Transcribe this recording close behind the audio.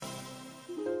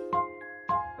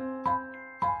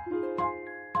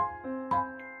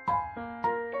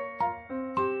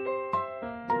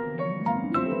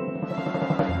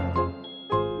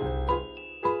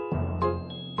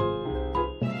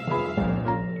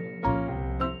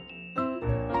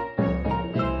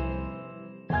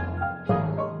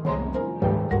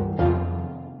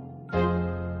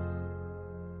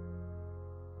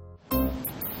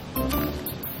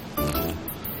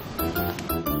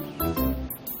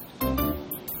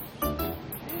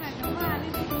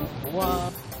好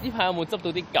啊！呢排有冇執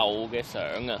到啲舊嘅相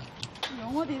啊？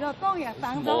我哋就當日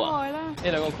等咗耐啦。呢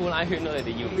兩個呼啦圈咯，你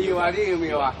哋要唔要啊？呢要唔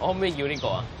要啊？我可唔可以要呢個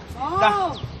啊？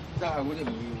好，真係嗰啲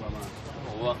唔要啊嘛。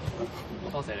好啊，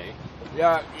多謝你。1、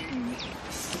2、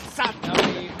3，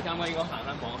有冇應該行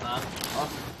下望下？好，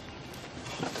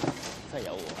真係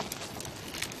有喎。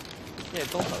因為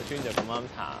東頭村就咁啱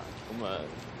查，咁啊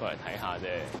過嚟睇下啫。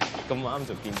咁啱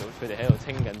就見到佢哋喺度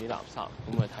清緊啲垃圾，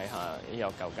咁啊睇下有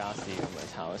舊家私，咁咪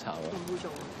炒一炒咯。唔會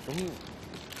做。咁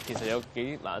其實有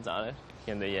幾揦雜咧？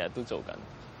人哋日日都做緊，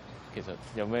其實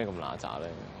有咩咁揦雜咧？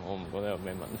我唔覺得有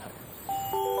咩問題。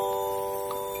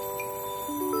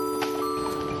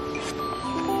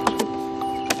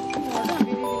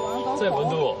真係揾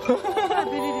到喎！真係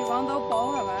俾你哋揾到寶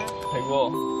係咪？係喎，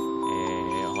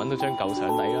揾到張舊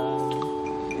相底啦，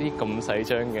啲咁細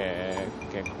張嘅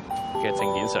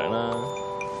證件相啦，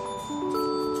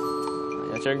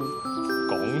有張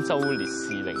廣州烈士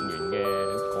陵園嘅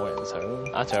個人相，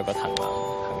仲有個藤圈。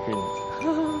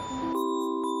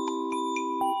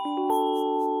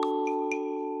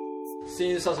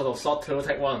先收拾到 shot to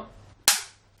take one。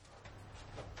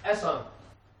Action。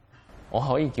我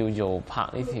可以叫做拍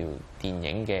呢條電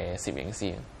影嘅攝影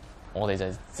師，我哋就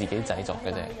自己製作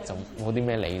嘅啫，就冇啲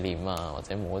咩理念啊，或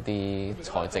者冇一啲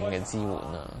財政嘅支援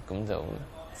啊，咁就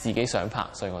自己想拍，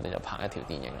所以我哋就拍一條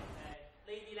電影啦。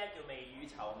呢啲咧叫未雨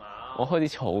綢繆。我開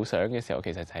始儲相嘅時候，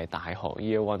其實就係大學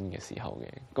Year One 嘅時候嘅。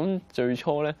咁最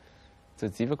初咧就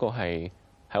只不過係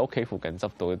喺屋企附近執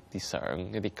到一啲相，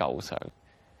一啲舊相，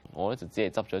我咧就只係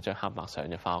執咗張黑白相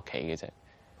就翻屋企嘅啫。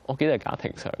我記得係家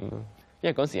庭相咯。因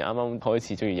為嗰時啱啱開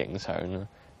始中意影相啦，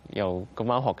又咁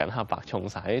啱學緊黑白沖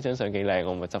晒，呢張相幾靚，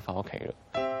我咪執翻屋企咯。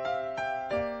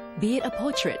Be it a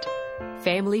portrait,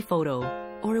 family photo,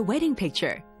 or a wedding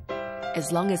picture,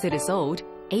 as long as it is old,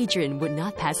 Adrian would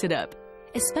not pass it up,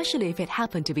 especially if it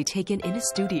happened to be taken in a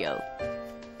studio.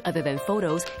 Other than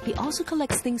photos, he also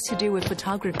collects things to do with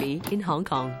photography in Hong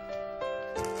Kong.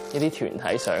 一啲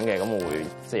團體相嘅，咁我會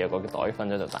即係有個袋分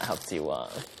咗做大合照啊，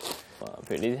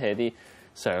譬如呢啲係一啲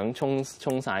相沖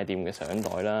晒掂嘅相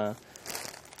袋啦，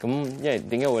咁因為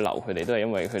點解會留佢哋，都係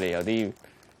因為佢哋有啲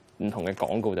唔同嘅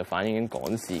廣告就反映緊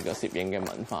港視個攝影嘅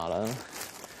文化啦。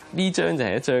呢張就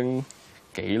係一張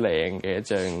幾靚嘅一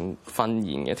張婚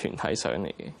宴嘅團體相嚟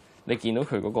嘅。你見到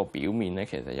佢嗰個表面咧，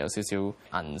其實有少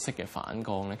少銀色嘅反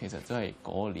光咧，其實都係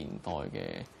嗰個年代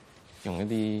嘅用一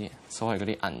啲所謂嗰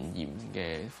啲銀鹽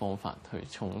嘅方法去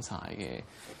沖晒嘅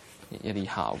一啲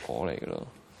效果嚟嘅咯。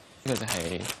呢個就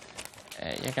係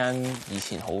一間以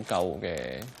前好舊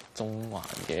嘅中環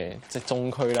嘅即係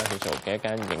中區啦，叫做嘅一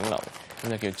間影樓，咁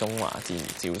就叫中華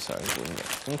照相館嘅。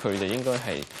咁佢就應該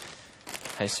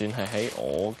係算係喺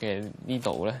我嘅呢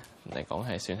度咧嚟講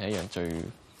係算係一樣最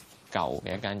舊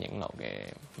嘅一間影樓嘅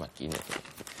物件嚟嘅。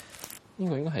呢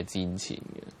個應該係戰前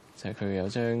嘅，就係佢有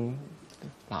張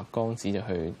立光紙就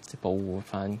去保護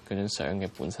翻嗰張相嘅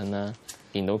本身啦。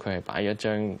見到佢係擺咗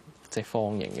張即係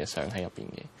方形嘅相喺入邊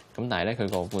嘅。咁但係咧，佢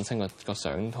個本身個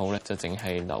相套咧就淨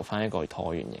係留翻一個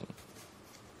橢圓形，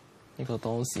呢個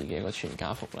當時嘅一個全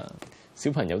家福啦。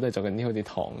小朋友都係着緊啲好似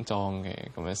唐裝嘅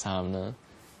咁嘅衫啦。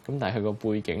咁但係佢個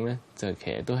背景咧就其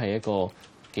實都係一個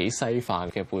幾西化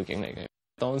嘅背景嚟嘅。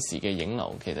當時嘅影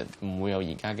樓其實唔會有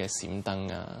而家嘅閃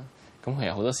燈啊，咁其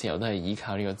實好多時候都係依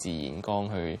靠呢個自然光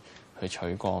去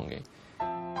取光嘅。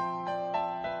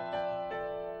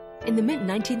In the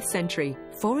mid-19th century,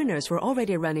 foreigners were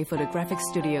already running photographic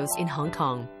studios in Hong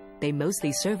Kong. They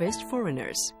mostly serviced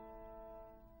foreigners.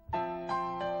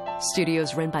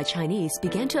 Studios run by Chinese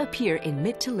began to appear in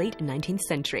mid to late 19th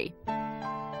century.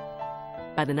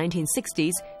 By the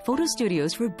 1960s, photo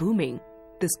studios were booming.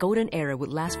 This golden era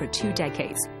would last for 2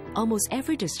 decades. Almost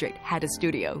every district had a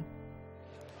studio.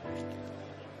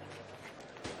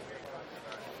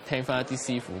 聽翻一啲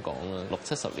師傅講啦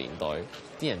，60、70年代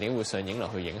啲人點會上影樓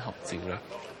去影合照咧？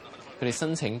佢哋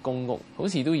申請公屋，好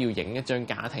似都要影一張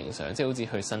家庭相，即係好似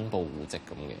去申報戶籍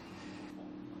咁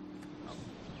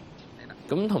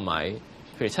嘅。咁同埋，譬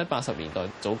如70、80年代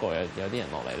早過有啲人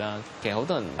落嚟啦，其實好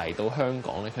多人嚟到香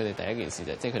港咧，佢哋第一件事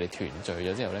就即係佢哋團聚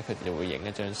咗之後咧，佢哋就會影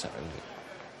一張相嘅。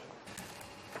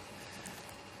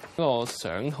個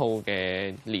相套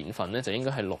嘅年份咧，就應該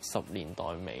係60年代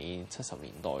尾、70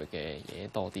年代嘅嘢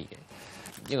多啲嘅。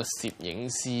一個攝影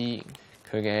師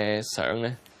佢嘅相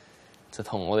咧，就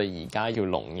同我哋而家要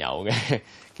龍友嘅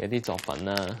一啲作品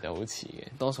啦，就好似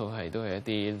嘅。多數都係一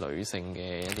啲女性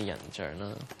嘅一啲人像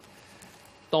啦。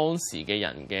當時嘅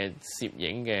人嘅攝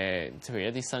影嘅，譬如一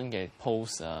啲新嘅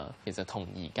pose 啊，其實同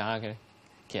而家嘅，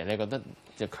其實你覺得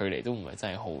就距離都唔係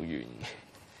真係好遠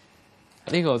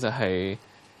嘅。呢個就係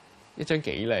一張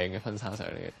幾靚嘅婚紗相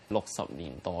嚟嘅，60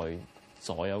年代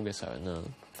左右嘅相啦。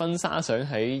婚紗相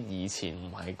喺以前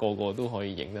唔係個個都可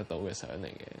以影得到嘅相嚟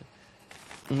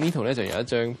嘅。咁呢度咧就有一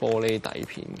張玻璃底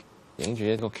片，影住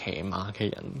一個騎馬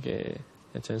嘅人嘅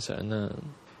一張相啦。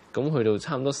咁去到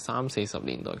差唔多30-40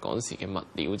年代嗰時嘅物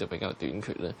料就比較短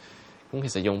缺啦。咁其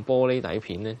實用玻璃底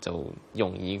片咧就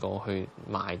容易過去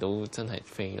賣到真係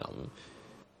菲林。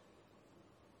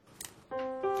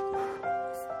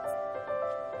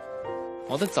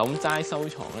我覺得就咁齋收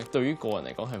藏咧，對於個人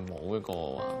嚟講係冇一個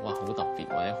話哇好特別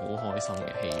或者好開心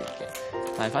嘅喜悅嘅。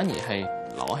但係反而係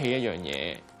攞起一樣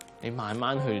嘢，你慢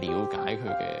慢去了解佢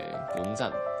嘅本質，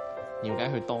了解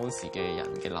佢當時嘅人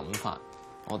嘅諗法，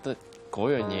我覺得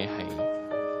嗰樣嘢係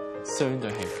相對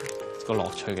係個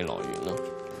樂趣嘅來源咯。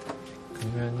咁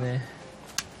樣咧，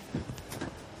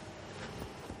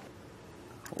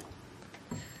好，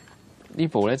呢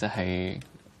部咧就係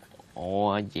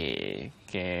我阿爺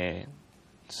嘅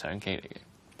相機嚟嘅。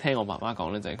聽我爸爸講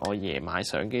咧，就係我爺買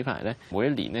相機翻嚟咧，每一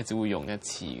年咧只會用一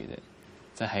次嘅啫。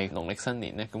就係農曆新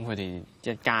年咧，咁佢哋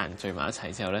一家人聚埋一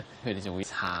齊之後咧，佢哋就會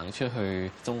行出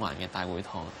去中環嘅大會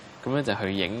堂，咁樣就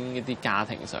去影一啲家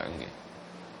庭相嘅。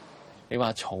你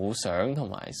話儲相同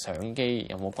埋相機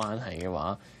有冇關係嘅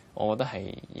話，我覺得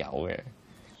係有嘅。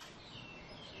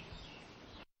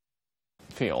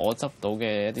譬如我執到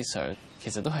嘅一啲相，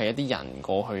其實都係一啲人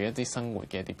過去一啲生活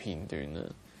嘅一啲片段啦。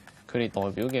佢哋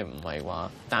代表嘅唔係話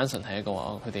單純係一個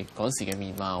話佢哋嗰時嘅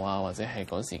面貌啊，或者係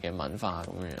嗰時嘅文化咁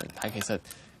樣，但係其實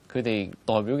佢哋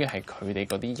代表嘅係佢哋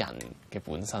嗰啲人嘅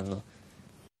本身咯。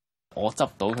我執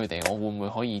到佢哋，我會唔會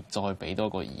可以再俾多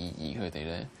個意義佢哋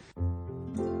咧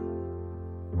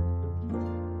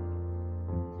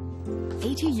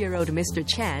？80-year-old Mr.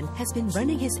 Chan has been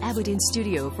running his Aberdeen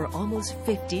studio for almost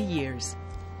 50 years.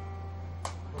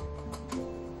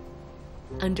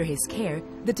 Under his care,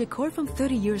 the decor from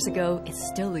 30 years ago is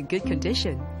still in good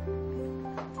condition.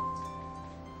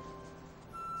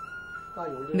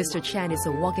 Mr. Chan is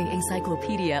a walking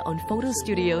encyclopedia on photo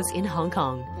studios in Hong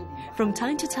Kong. From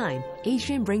time to time,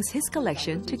 Adrian brings his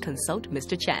collection to consult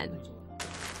Mr. Chan.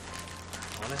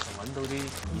 我咧就揾到啲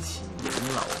以前影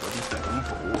樓嗰啲相簿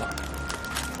啊。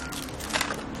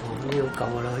呢好舊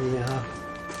㗎啦，呢啲嚇，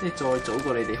即係再早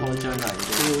過你哋開張啦，已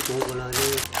經。好早㗎啦，呢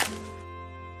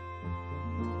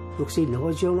64年開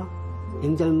張咯，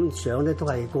影張相咧都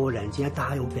係個零錢一打，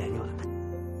好平㗎嘛。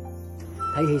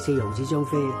睇戲4毫紙張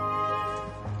飛，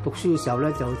讀書嘅時候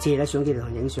咧就借喺相機度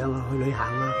影相啊，去旅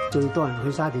行啊，最多人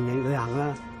去沙田影旅行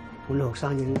啦，本地學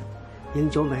生影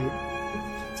咗咪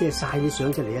即係晒啲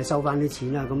相出嚟啊，收翻啲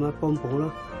錢啊，咁樣幫補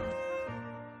咯。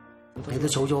你都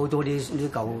儲咗好多啲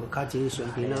舊卡紙相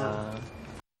片啦，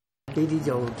呢啲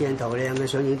就鏡頭靚嘅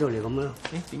相影到嚟咁咯。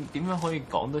點樣可以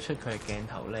講得出佢係鏡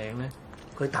頭靚咧？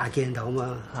佢大鏡頭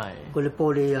嘛，係嗰啲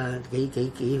玻璃啊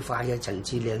幾塊嘅層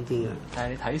次靚啲嘅。但係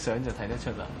你睇相就睇得出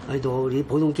啦。喺度你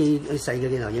普通機細嘅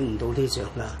鏡頭影唔到啲相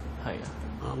㗎。係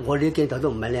啊，我哋啲鏡頭都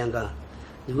唔係靚㗎。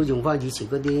如果用翻以前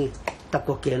嗰啲德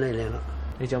國鏡咧靚啦。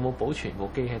你仲有冇保存部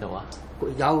機喺度啊？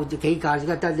有幾架，而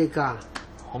家得呢架。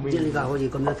即係呢架可以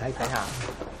咁樣睇下。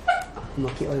咁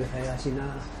啊，揭開佢睇下先啦。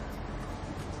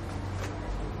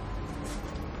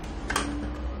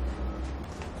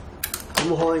咁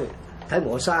開睇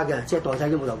磨砂嘅，即係代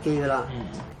替咗木頭機㗎啦。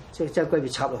即係龜背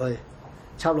插落去，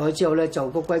插落去之後咧，就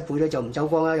個龜背咧就唔走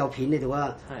光啦，有片呢度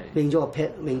啊，揈咗個 pad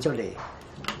揈出嚟，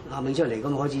揈出嚟咁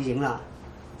開始影啦。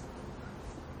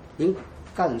影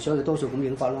家庭相就多數咁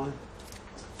影法咯。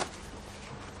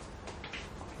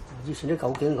以前啲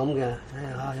舊景咁嘅，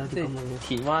睇下有啲咁嘅。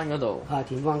田灣嗰度。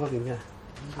田灣嗰邊嘅。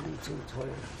精彩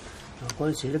啊！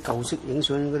嗰陣時啲舊式影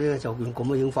相嗰啲就用咁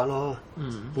嘅影法咯。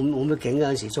冇乜景嗰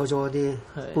陣時，初嗰啲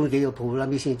搬幾個鋪啦，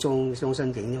尾先裝新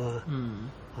景啫嘛。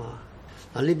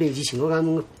嗱呢邊以前嗰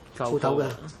間鋪頭嘅，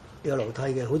有樓梯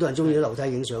嘅，好多人中意喺樓梯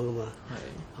影相噶嘛。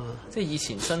即係以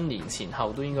前新年前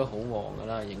後都應該好旺㗎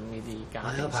啦，影呢啲家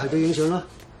庭相。排隊影相咯，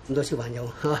咁多小朋友，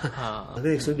嗰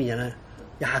啲水邊人啊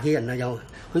，20幾人啊有。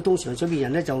佢通常水邊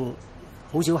人咧就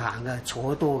好少行㗎，坐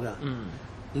得多㗎。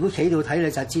如果企度睇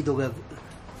你就知道嘅，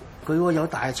佢嗰個有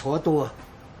大坐得多啊，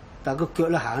但係個腳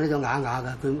咧行咧就啞啞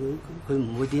㗎，佢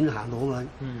唔會點行到啊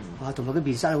嘛。同埋佢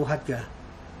面色好黑嘅，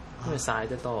因為曬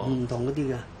得多。唔同嗰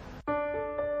啲嘅。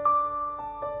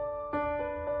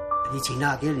以前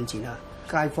啊，幾多年前啊，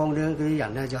街坊咧嗰啲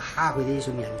人咧就蝦佢啲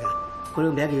水面人嘅，佢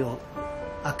個名叫做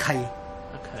阿契。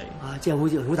即係好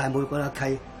似好大帽嗰阿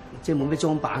契，即係冇咩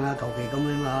裝扮啊，求其咁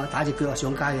樣啊，打隻腳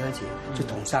上街嘅嗰時，着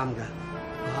唐衫嘅。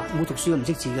冇讀書唔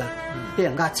識字㗎，俾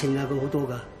人呃秤啊，佢好多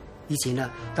㗎。以前啊，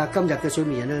但係今日嘅水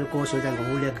面人咧，過水就係我好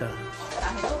叻㗎。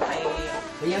但係都係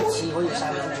你一次可以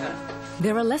曬兩隻㗎。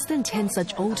There are less than 10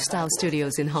 such old-style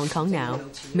studios in Hong Kong now.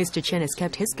 Mr. Chen has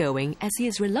kept his going as he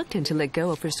is reluctant to let go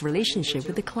of his relationship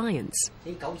with the clients.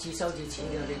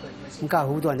 咁家下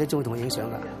好多人都中意同我影相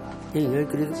㗎，影完嗰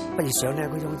啲畢業相咧，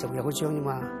佢就入嗰張啫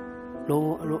嘛。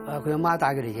佢阿媽帶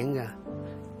佢嚟影嘅，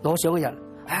攞相嗰日，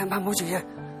阿媽唔好做嘢，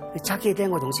你揸機聽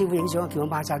我同師傅影相，叫我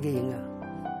媽揸機影嘅。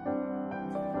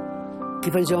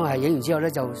結婚相係影完之後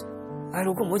咧就，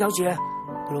老公唔好走住啊，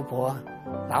佢老婆啊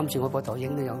攬住我膊頭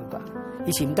影都有。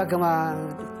以前唔得㗎嘛，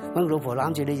揾個老婆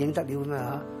攬住你影得了咁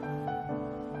啊！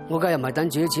我梗係唔係等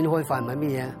住啲錢開飯，唔係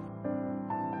咩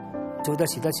嘢，做得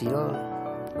時得時咯。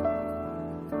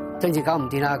真正搞唔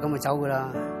掂啦，咁咪走㗎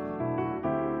啦。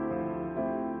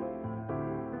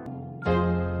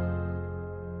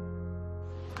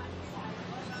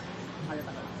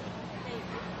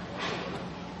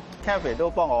Kathy 都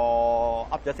幫我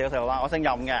噏咗少少啦，我姓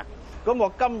任嘅。咁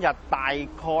我今日大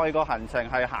概個行程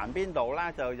係行邊度咧？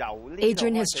就由呢度。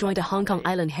 Adrian has joined a Hong Kong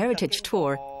Island heritage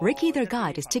tour. Ricky, their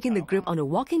guide, is taking the group on a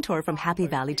walking tour from Happy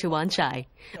Valley to Wan Chai.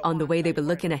 On the way, they'll be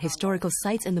looking at historical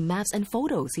sites and the maps and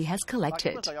photos he has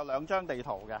collected. 就有2張地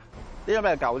圖嘅，呢張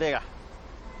比較舊啲嘅，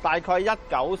大概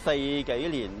1940幾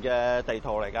年嘅地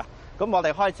圖嚟㗎。咁我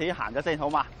哋開始行咗先，好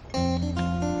嘛？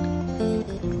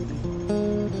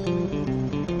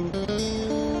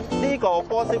呢個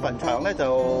波斯墳場咧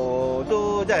就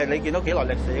都即係你見到幾耐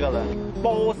歷史㗎啦。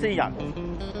波斯人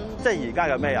即係而家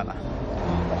有咩人啊？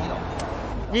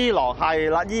伊朗係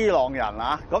啦，伊朗人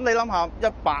啊。咁你諗下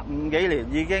，150幾年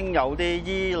已經有啲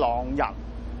伊朗人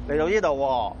嚟到呢度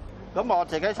喎。咁我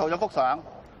自己儲咗幅相，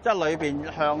即係裏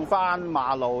邊向翻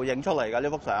馬路影出嚟嘅呢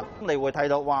幅相，你會睇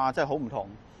到哇，真係好唔同。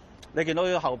你見到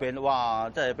後邊哇，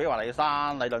即係比華利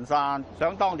山、禮頓山，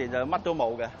想當年就乜都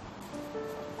冇嘅。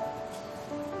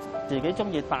自己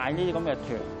中意帶呢啲咁嘅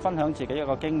團，分享自己一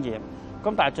個經驗。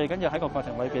咁但係最緊要喺個過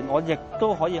程裏邊，我亦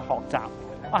都可以學習。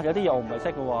有啲嘢我唔係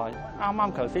識嘅喎。啱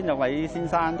啱頭先有位先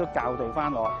生都校對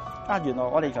翻我。原來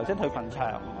我哋頭先去墳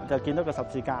場就見到個十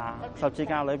字架，十字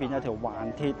架裏邊有條橫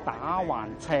鐵打橫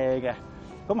斜嘅。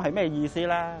咁係咩意思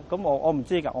咧？咁我唔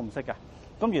知㗎，我唔識㗎。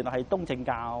咁原來係東正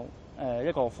教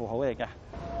一個符號嚟嘅。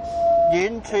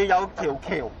遠處有條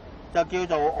橋，就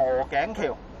叫做鵝頸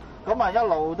橋。咁一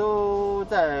路都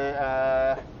即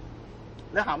係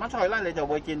你行翻出去咧，你就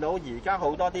會見到而家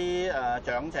好多啲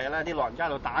長者咧，啲老人家喺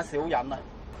度打小人啊。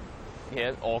其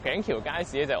實鵝頸橋街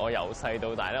市咧，就係我由細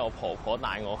到大咧，我婆婆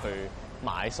帶我去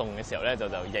買餸嘅時候咧，就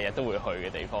日日都會去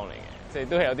嘅地方嚟嘅，即係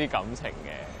都係有啲感情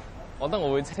嘅。我覺得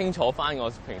我會清楚翻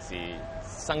我平時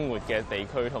生活嘅地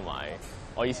區同埋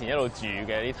我以前一路住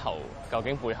嘅呢頭，究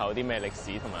竟背後有啲咩歷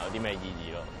史同埋有啲咩意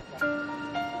義咯。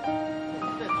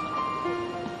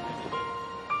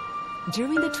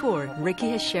During the tour, Ricky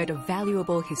has shared a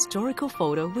valuable historical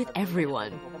photo with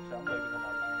everyone.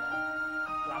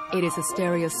 It is a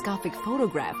stereoscopic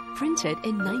photograph printed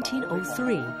in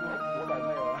 1903.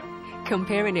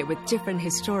 Comparing it with different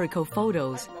historical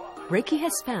photos, Ricky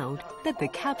has found that the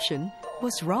caption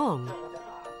was wrong.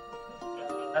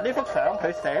 呢幅相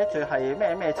佢寫住係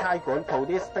咩差館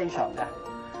police station 嘅，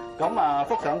咁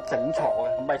幅相整錯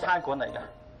嘅，唔係差館嚟嘅。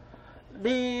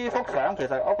呢幅相其實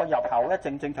嗰個入口咧，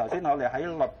正頭先我哋喺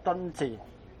律敦治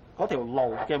嗰條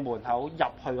路嘅門口入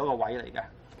去嗰個位嚟嘅。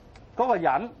嗰個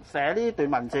人寫呢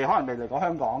段文字可能未嚟過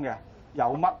香港嘅，有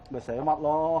乜咪寫乜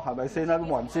咯，係咪先啦？都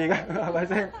冇人知嘅，係咪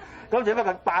先？咁只不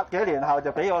過100幾年後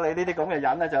就俾我哋呢啲咁嘅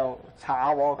人咧就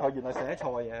查喎，佢原來寫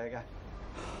錯嘢嘅。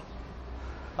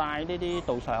帶呢啲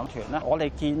導賞團咧，我哋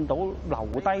見到留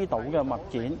低到嘅物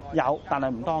件有，但係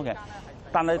唔多嘅。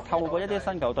但係透過一啲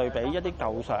新舊對比，一啲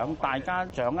舊相，大家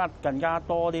掌握更加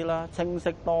多啲啦，清晰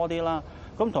多啲啦，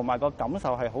咁同埋個感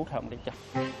受係好強烈嘅。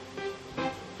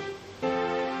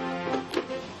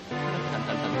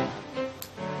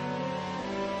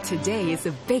Today is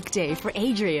a big day for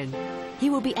Adrian. He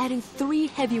will be adding 3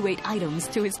 heavyweight items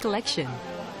to his collection.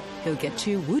 He'll get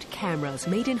 2 wood cameras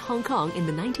made in Hong Kong in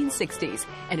the 1960s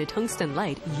and a tungsten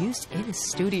light used in a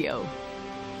studio.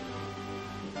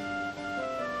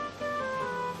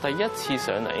 第一次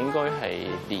上嚟應該係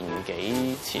年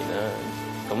幾前啦，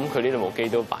咁佢呢部機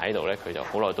都擺喺度咧，佢就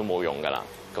好耐都冇用㗎啦。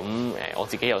咁我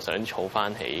自己又想儲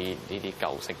翻起呢啲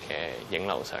舊式嘅影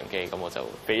樓相機，咁我就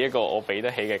俾一個我俾得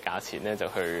起嘅價錢咧，就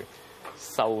去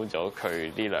收咗佢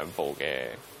呢2部嘅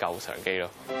舊相機咯。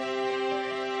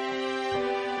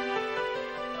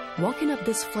Walking up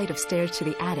this flight of stairs to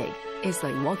the attic is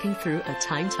like walking through a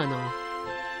time tunnel.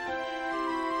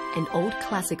 An old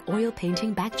classic oil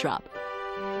painting backdrop.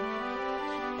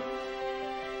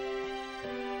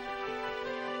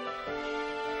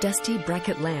 Dusty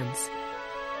bracket lamps.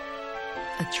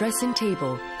 A dressing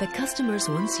table that customers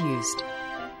once used.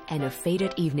 and a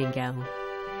faded evening gown.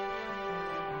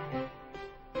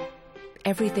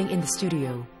 Everything in the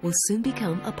studio will soon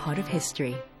become a part of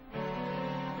history.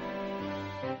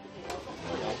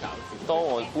 當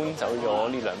我搬走咗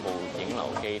呢兩部影樓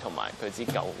機同埋佢支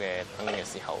舊嘅燈嘅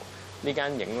時候，呢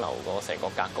間影樓個成個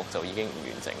格局就已經唔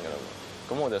完整㗎啦。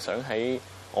咁我就想喺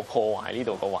我破壞呢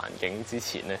度個環境之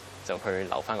前咧，就去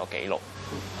留翻個記錄。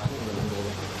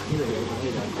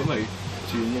咁咪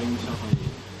轉音出去。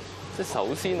即係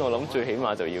首先我諗最起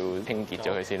碼就要清潔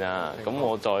咗佢先啦。咁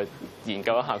我再研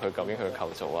究一下佢究竟佢嘅構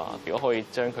造啊。如果可以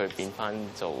將佢變翻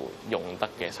做用得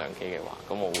嘅相機嘅話，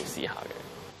咁我會試下嘅。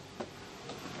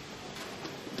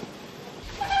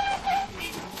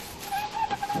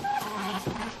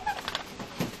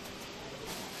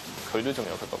佢都仲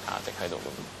有佢個價值喺度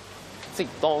嘅，即係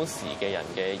當時嘅人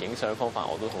嘅影相方法，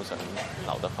我都好想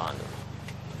留得翻。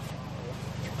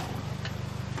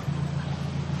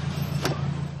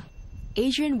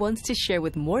Adrian wants to share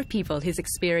with more people his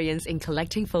experience in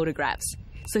collecting photographs,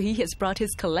 so he has brought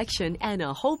his collection and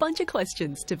a whole bunch of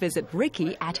questions to visit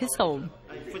Ricky at his home.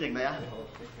 歡迎你啊！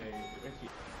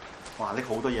哇，拎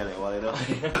好多嘢嚟喎，你都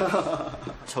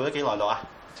儲咗幾耐落啊？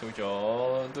儲咗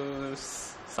都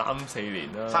3-4年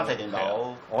啦。3-4年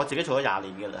到，我自己儲咗20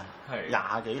年嘅啦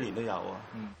，20幾年都有啊。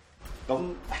咁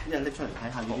一人拎出嚟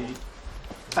睇下呢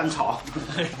啲珍藏。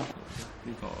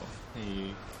呢個係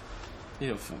呢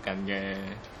度附近嘅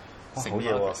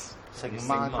聖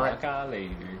瑪加利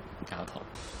教堂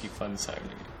結婚相嚟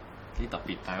嘅，幾特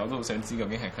別，但係我都好想知究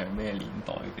竟係佢係咩年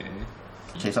代嘅。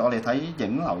其實我哋睇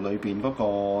影樓裏邊嗰個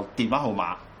電話號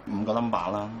碼5個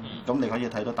number 啦，咁你可以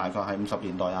睇到大概係50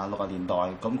年代啊、60年代，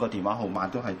咁個電話號碼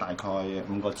都係大概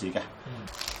5個字嘅。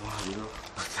哇！你都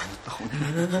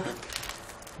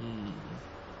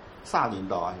30年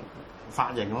代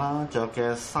髮型啦、着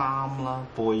嘅衫啦、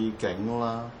背景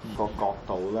啦、個角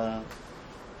度啦，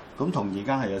咁同而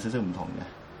家係有少少唔同嘅。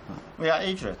喂啊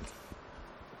Adrian，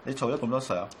 你儲咗咁多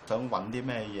相，想揾啲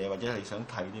咩嘢，或者你想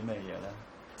睇啲咩嘢咧？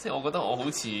即係我覺得我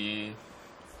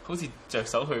好似着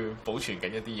手去保存緊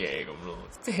一啲嘢咁咯。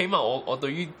即係起碼我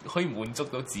對於可以滿足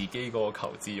到自己嗰個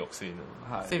求知慾先咯。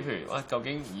即係譬如究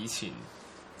竟以前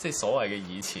即係所謂嘅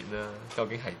以前啦，究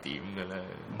竟係點嘅咧？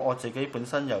我自己本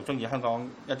身又中意香港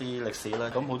一啲歷史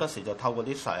啦，咁好多時就透過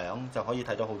啲相就可以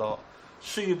睇到好多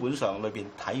書本上裏邊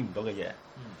睇唔到嘅嘢。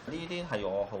呢啲係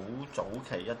我好早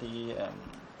期一啲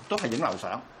都係影樓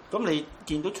相。咁你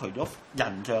見到除咗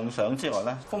人像相之外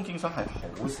咧，風景相係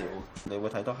好少，你會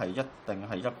睇到係一定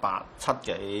係1870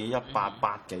幾、1880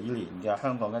幾年嘅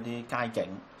香港一啲街景，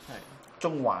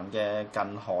中環嘅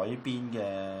近海邊嘅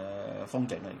風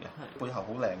景嚟嘅，背後好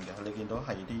靚嘅，你見到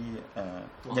係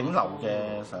啲影樓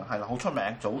嘅相，係啦，好出名，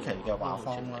早期嘅畫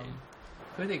風啦。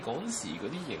佢哋嗰時嗰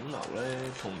啲影樓咧，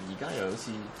同而家又好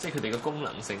似，即係佢哋嘅功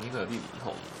能性應該有啲唔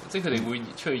同。即係佢哋會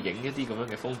出去影一啲咁樣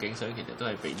嘅風景相，其實都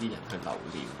係俾啲人去留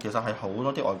念。其實係好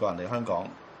多啲外國人嚟香港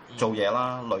做嘢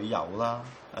啦、旅遊啦、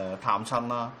探親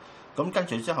啦。咁跟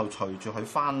住之後，隨住佢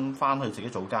翻去自己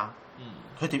祖家，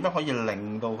佢點樣可以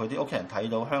令到佢啲屋企人睇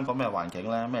到香港咩環境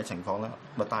咧、咩情況咧？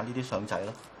咪帶呢啲相仔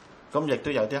咯。咁亦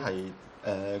都有啲係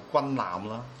軍艦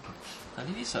啦。但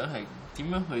呢啲相係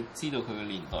點樣去知道佢嘅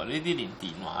年代？呢啲連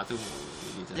電話都冇。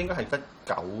應該係得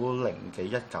90幾、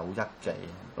191幾。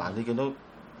嗱，你見到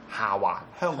下環，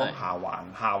香港下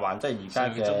環即係而家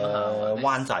嘅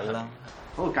灣仔啦。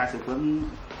好，介紹本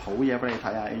好嘢俾你睇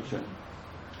下 Adrian。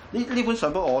呢本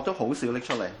相簿我都好少拎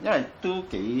出嚟，因為都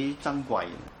幾珍貴。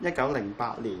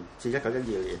1908年至1912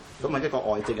年，咁係一個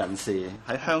外籍人士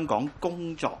喺香港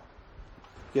工作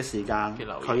嘅時間，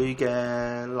佢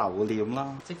嘅留念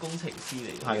啦，即係工程師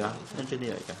嚟嘅，係啦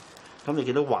engineer 嚟嘅。咁你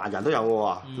見到華人都有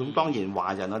喎，咁當然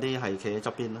華人嗰啲係企喺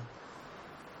側邊啦。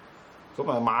咁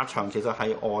啊，馬場其實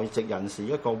係外籍人士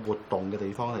一個活動嘅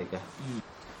地方嚟嘅。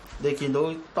你見到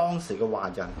當時嘅華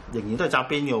人仍然都係側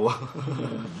邊嘅喎，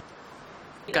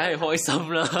梗係開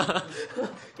心啦，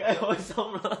梗係開心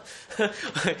啦。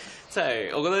真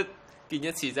係，我覺得見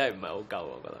一次真係唔係好夠，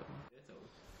我覺得。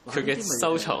佢嘅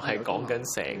收藏係講緊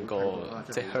成個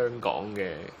即係香港嘅，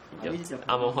啱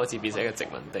啱開始變成一個殖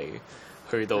民地，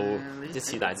去到1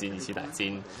次大戰、2次大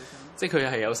戰，即係佢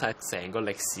係有晒成個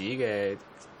歷史嘅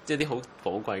一啲好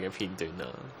寶貴嘅片段啦。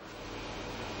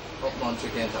望住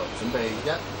鏡頭，準備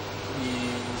1、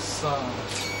2、3。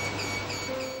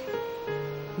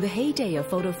The heyday of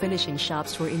photo finishing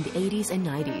shops were in the 80s and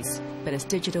 90s, but as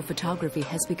digital photography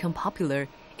has become popular,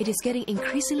 it is getting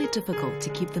increasingly difficult to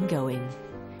keep them going.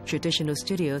 Traditional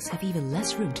studios have even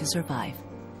less room to survive.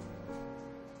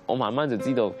 我慢慢就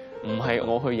知道，唔係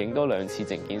我去影多2次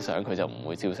證件相，佢就唔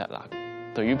會消失啦。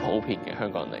對於普遍嘅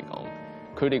香港人嚟講，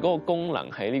佢哋嗰個功能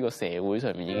喺呢個社會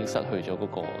上面已經失去咗嗰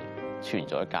個存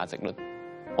在價值咯。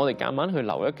我哋夾硬去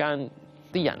留一間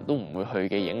啲人都唔會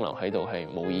去嘅影樓喺度係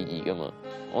冇意義噶嘛。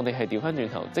我哋係調翻轉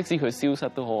頭，即使佢消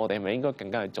失都好，我哋係咪應該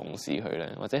更加去重視佢咧？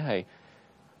或者係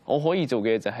我可以做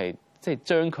嘅就係即係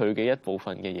將佢嘅一部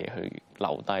分嘅嘢去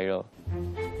留低咯。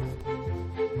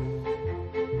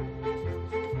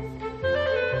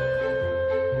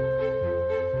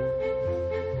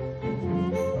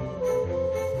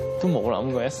都冇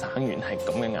諗過一省完係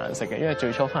咁嘅顏色嘅，因為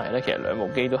最初翻嚟咧，其實兩部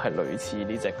機都係類似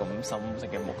呢隻咁深色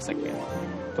嘅木色嘅，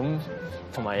咁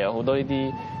同埋有好多呢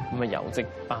啲咁嘅油漬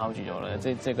包住咗咧，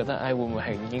即係覺得會唔會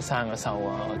係已經生咗鏽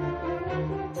啊？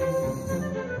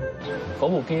嗰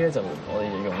部機咧就我哋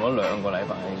用咗2個禮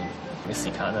拜嘅時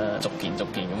間啦，逐件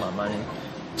咁慢慢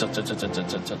捽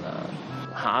啊，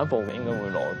下一步應該會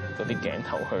攞嗰啲鏡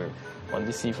頭去揾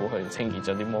啲師傅去清潔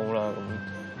咗啲毛啦，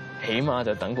咁。起碼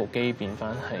就等部機變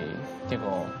翻係一個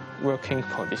working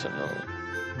condition 咯。